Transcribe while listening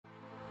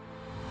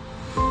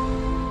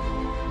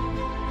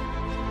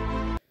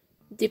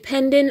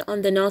Depending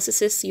on the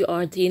narcissist you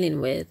are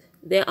dealing with,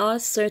 there are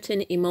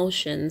certain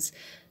emotions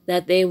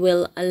that they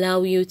will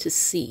allow you to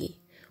see,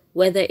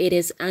 whether it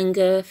is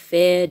anger,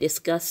 fear,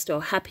 disgust,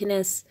 or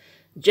happiness,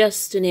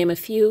 just to name a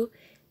few.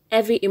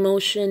 Every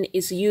emotion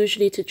is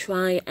usually to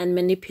try and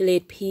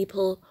manipulate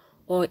people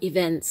or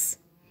events.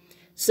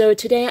 So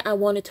today I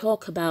want to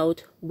talk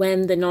about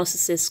when the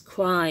narcissist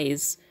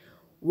cries.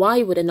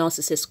 Why would a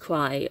narcissist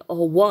cry,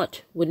 or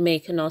what would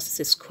make a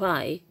narcissist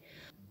cry?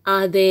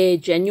 Are they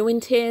genuine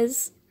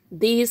tears?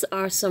 These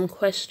are some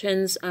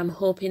questions I'm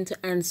hoping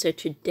to answer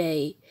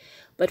today.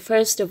 But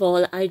first of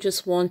all, I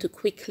just want to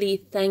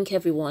quickly thank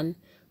everyone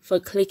for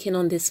clicking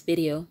on this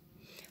video.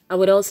 I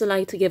would also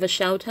like to give a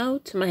shout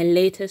out to my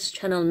latest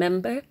channel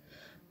member,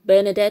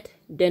 Bernadette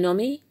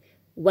Denomi.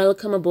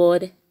 Welcome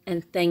aboard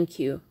and thank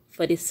you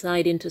for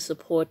deciding to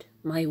support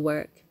my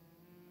work.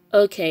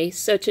 Okay,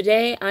 so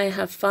today I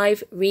have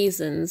 5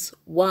 reasons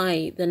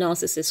why the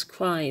narcissist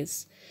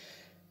cries.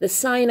 The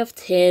sign of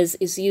tears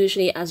is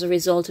usually as a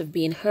result of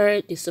being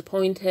hurt,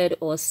 disappointed,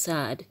 or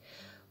sad.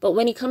 But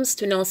when it comes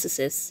to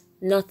narcissists,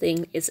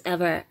 nothing is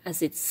ever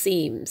as it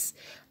seems,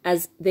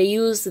 as they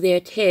use their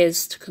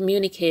tears to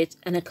communicate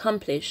and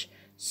accomplish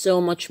so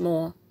much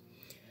more.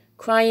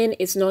 Crying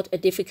is not a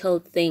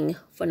difficult thing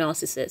for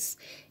narcissists.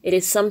 It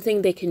is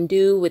something they can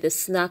do with a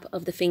snap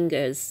of the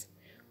fingers.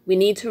 We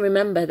need to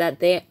remember that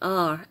they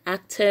are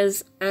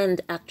actors and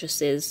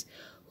actresses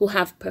who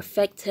have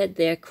perfected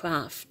their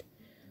craft.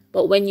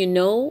 But when you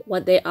know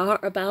what they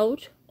are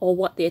about or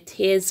what their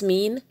tears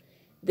mean,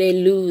 they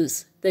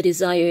lose the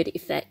desired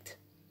effect.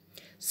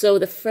 So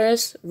the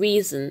first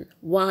reason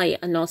why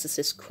a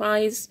narcissist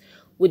cries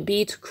would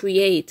be to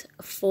create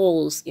a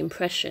false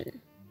impression.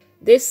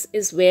 This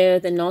is where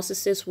the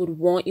narcissist would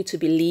want you to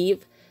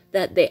believe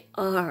that they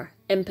are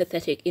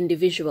empathetic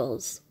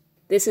individuals.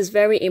 This is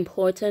very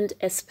important,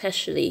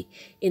 especially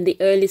in the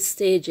early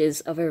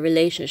stages of a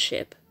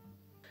relationship.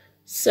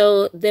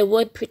 So they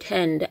would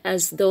pretend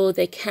as though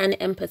they can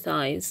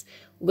empathize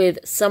with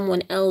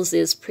someone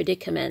else's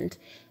predicament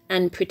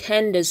and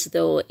pretend as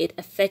though it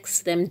affects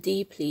them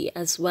deeply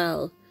as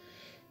well.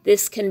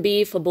 This can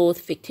be for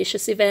both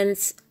fictitious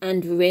events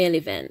and real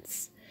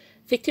events.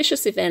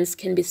 Fictitious events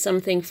can be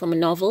something from a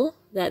novel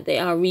that they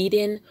are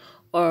reading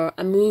or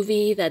a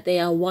movie that they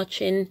are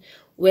watching,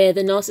 where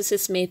the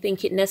narcissist may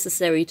think it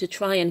necessary to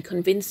try and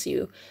convince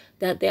you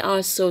that they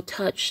are so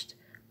touched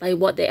by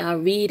what they are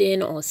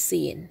reading or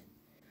seeing.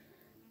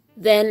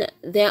 Then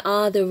there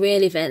are the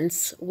real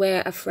events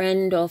where a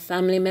friend or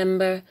family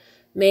member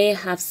may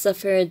have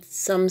suffered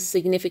some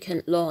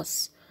significant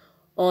loss,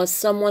 or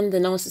someone the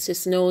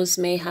narcissist knows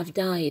may have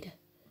died.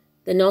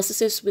 The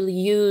narcissist will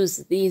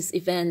use these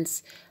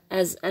events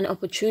as an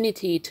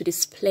opportunity to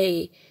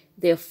display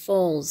their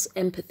false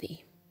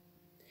empathy.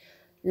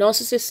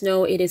 Narcissists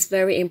know it is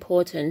very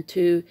important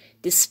to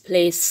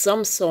display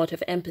some sort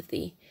of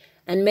empathy,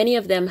 and many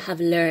of them have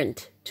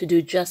learned to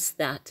do just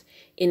that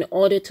in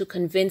order to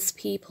convince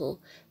people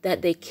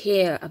that they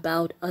care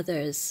about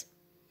others.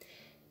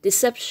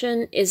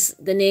 Deception is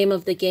the name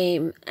of the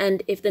game,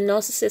 and if the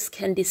narcissist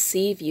can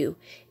deceive you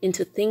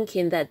into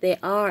thinking that they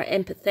are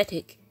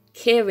empathetic,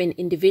 caring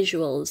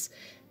individuals,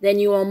 then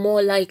you are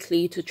more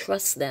likely to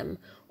trust them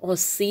or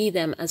see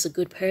them as a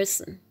good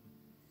person.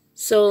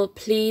 So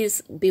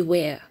please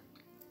beware,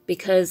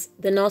 because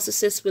the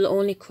narcissist will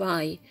only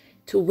cry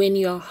to win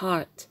your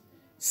heart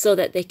so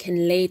that they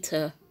can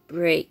later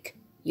break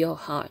your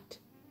heart.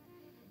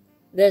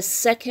 The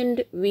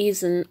second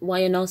reason why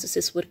a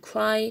narcissist would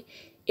cry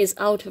is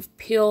out of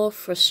pure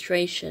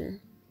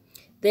frustration.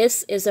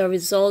 This is a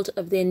result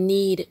of their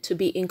need to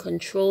be in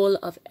control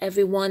of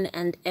everyone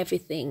and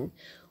everything,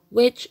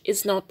 which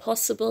is not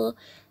possible,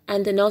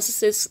 and the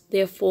narcissist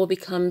therefore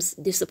becomes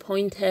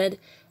disappointed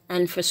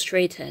and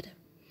frustrated.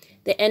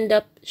 They end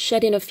up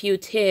shedding a few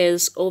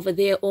tears over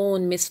their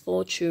own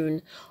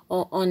misfortune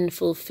or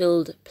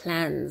unfulfilled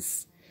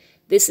plans.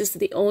 This is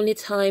the only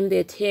time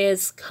their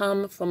tears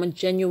come from a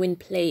genuine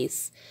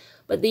place,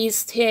 but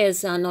these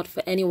tears are not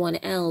for anyone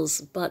else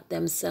but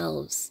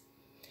themselves.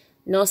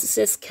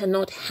 Narcissists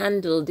cannot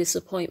handle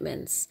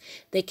disappointments.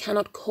 They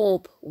cannot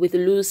cope with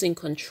losing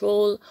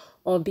control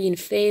or being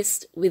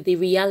faced with the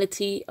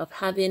reality of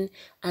having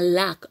a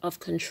lack of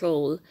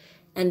control,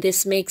 and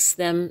this makes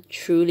them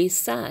truly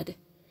sad.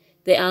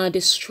 They are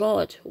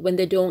distraught when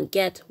they don't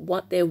get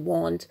what they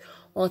want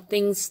or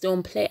things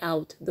don't play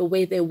out the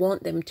way they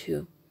want them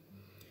to.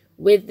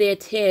 With their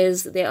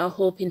tears, they are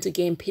hoping to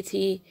gain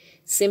pity,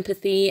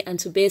 sympathy, and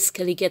to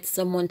basically get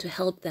someone to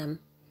help them.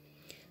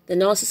 The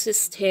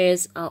narcissist's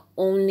tears are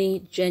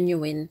only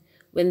genuine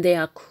when they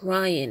are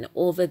crying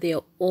over their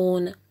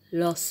own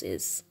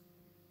losses.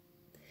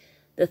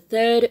 The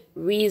third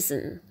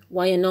reason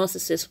why a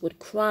narcissist would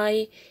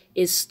cry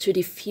is to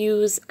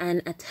diffuse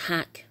an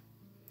attack.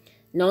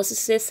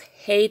 Narcissists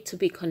hate to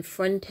be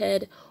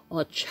confronted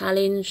or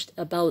challenged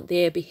about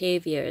their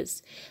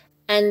behaviors.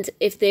 And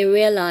if they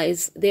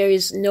realize there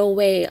is no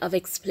way of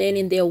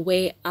explaining their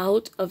way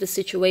out of a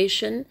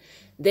situation,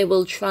 they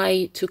will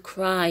try to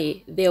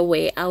cry their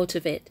way out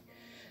of it.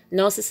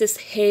 Narcissists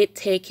hate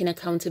taking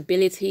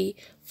accountability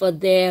for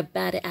their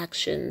bad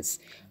actions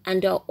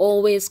and are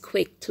always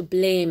quick to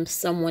blame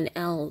someone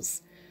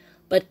else.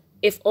 But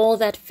if all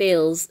that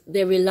fails,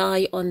 they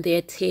rely on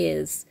their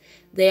tears.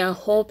 They are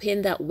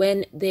hoping that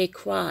when they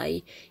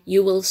cry,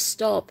 you will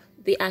stop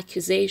the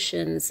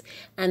accusations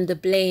and the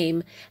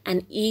blame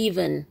and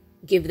even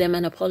give them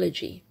an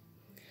apology.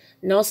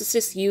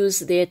 Narcissists use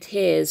their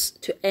tears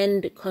to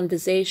end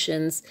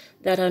conversations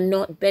that are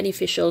not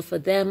beneficial for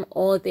them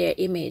or their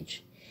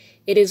image.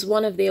 It is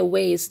one of their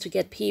ways to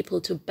get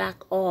people to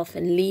back off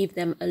and leave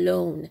them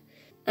alone.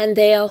 And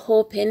they are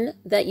hoping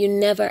that you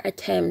never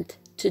attempt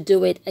to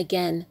do it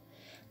again.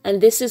 And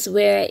this is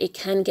where it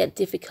can get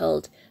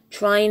difficult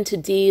trying to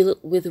deal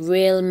with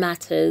real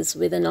matters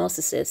with a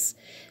narcissist,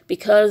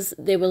 because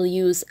they will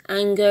use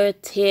anger,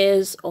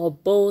 tears, or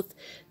both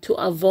to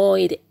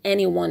avoid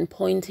anyone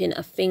pointing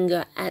a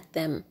finger at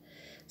them.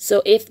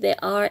 So if they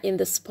are in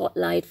the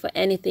spotlight for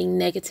anything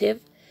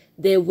negative,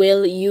 they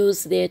will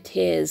use their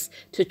tears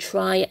to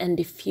try and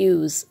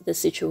diffuse the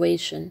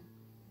situation.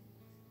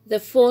 The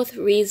fourth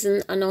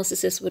reason a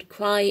narcissist would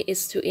cry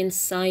is to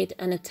incite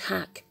an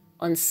attack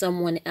on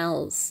someone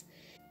else.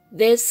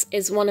 This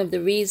is one of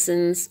the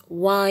reasons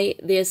why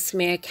their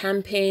smear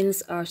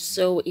campaigns are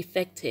so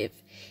effective.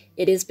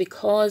 It is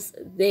because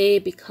they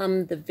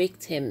become the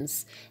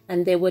victims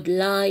and they would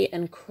lie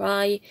and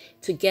cry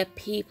to get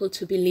people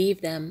to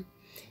believe them.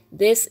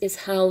 This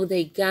is how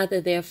they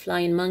gather their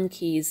flying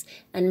monkeys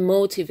and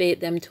motivate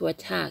them to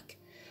attack.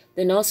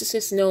 The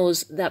narcissist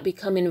knows that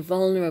becoming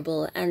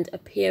vulnerable and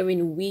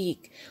appearing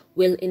weak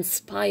will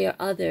inspire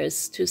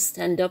others to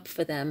stand up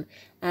for them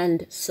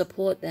and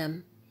support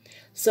them.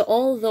 So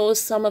although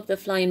some of the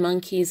flying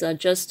monkeys are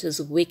just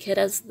as wicked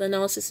as the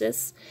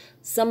narcissists,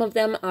 some of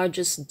them are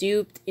just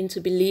duped into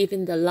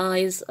believing the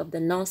lies of the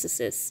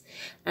narcissists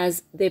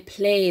as they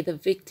play the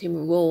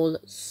victim role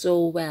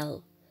so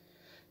well.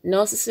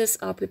 Narcissists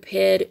are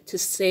prepared to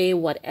say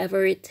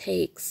whatever it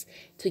takes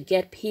to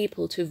get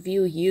people to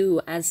view you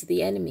as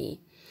the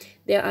enemy.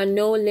 There are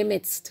no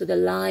limits to the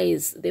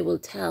lies they will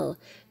tell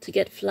to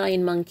get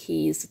flying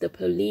monkeys, the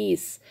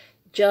police,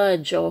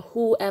 judge, or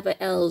whoever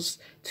else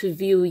to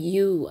view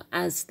you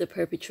as the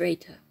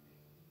perpetrator.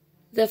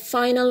 The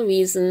final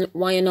reason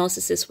why a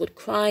narcissist would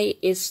cry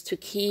is to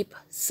keep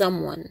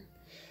someone.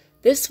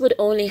 This would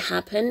only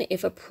happen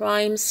if a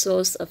prime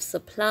source of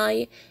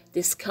supply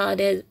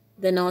discarded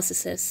the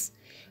narcissist,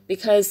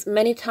 because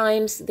many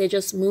times they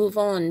just move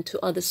on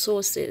to other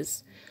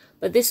sources.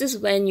 But this is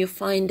when you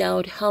find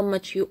out how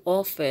much you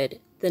offered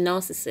the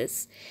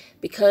narcissist,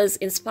 because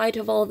in spite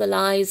of all the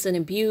lies and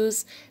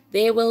abuse,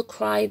 they will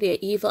cry their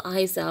evil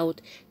eyes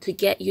out to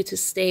get you to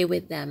stay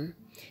with them.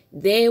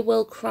 They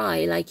will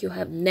cry like you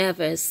have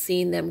never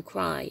seen them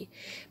cry,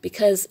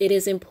 because it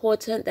is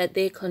important that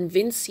they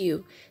convince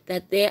you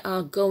that they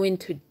are going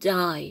to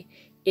die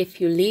if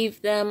you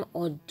leave them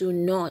or do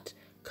not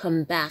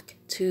come back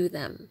to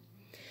them.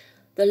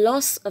 The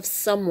loss of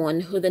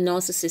someone who the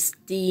narcissist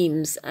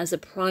deems as a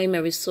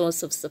primary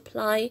source of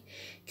supply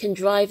can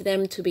drive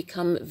them to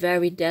become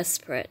very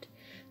desperate.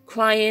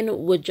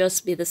 Crying would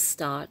just be the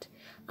start.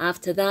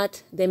 After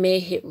that, they may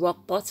hit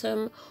rock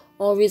bottom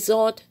or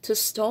resort to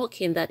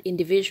stalking that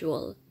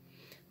individual.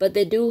 But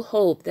they do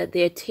hope that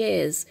their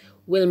tears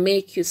will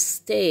make you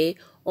stay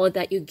or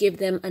that you give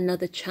them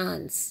another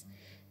chance.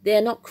 They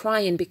are not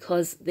crying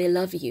because they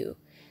love you.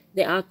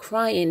 They are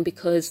crying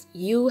because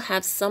you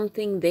have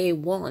something they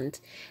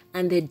want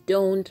and they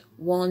don't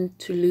want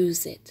to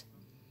lose it.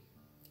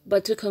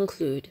 But to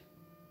conclude,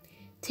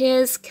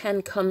 tears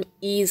can come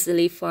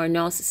easily for a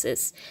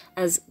narcissist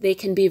as they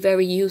can be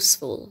very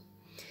useful.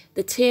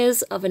 The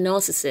tears of a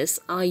narcissist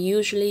are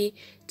usually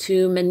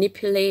to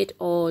manipulate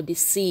or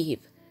deceive,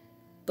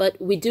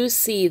 but we do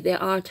see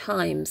there are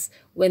times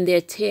when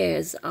their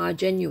tears are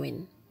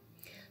genuine.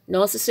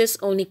 Narcissists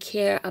only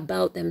care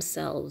about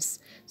themselves,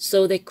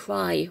 so they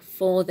cry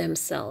for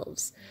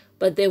themselves,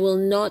 but they will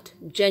not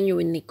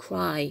genuinely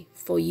cry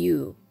for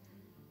you.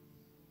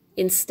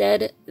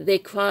 Instead, they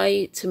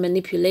cry to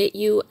manipulate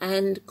you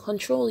and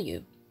control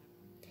you.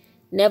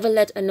 Never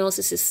let a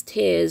narcissist's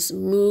tears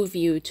move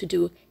you to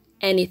do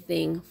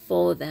anything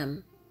for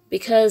them,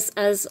 because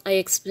as I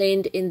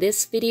explained in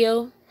this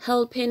video,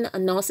 helping a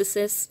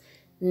narcissist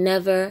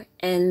never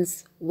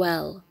ends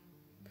well.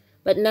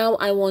 But now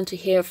I want to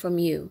hear from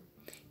you.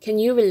 Can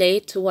you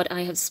relate to what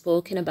I have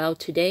spoken about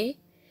today?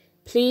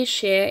 Please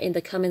share in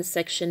the comment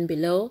section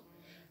below.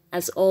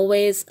 As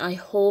always, I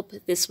hope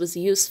this was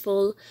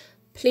useful.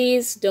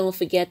 Please don't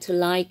forget to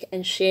like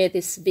and share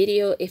this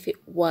video if it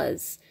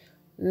was.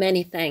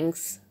 Many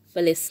thanks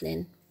for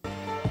listening.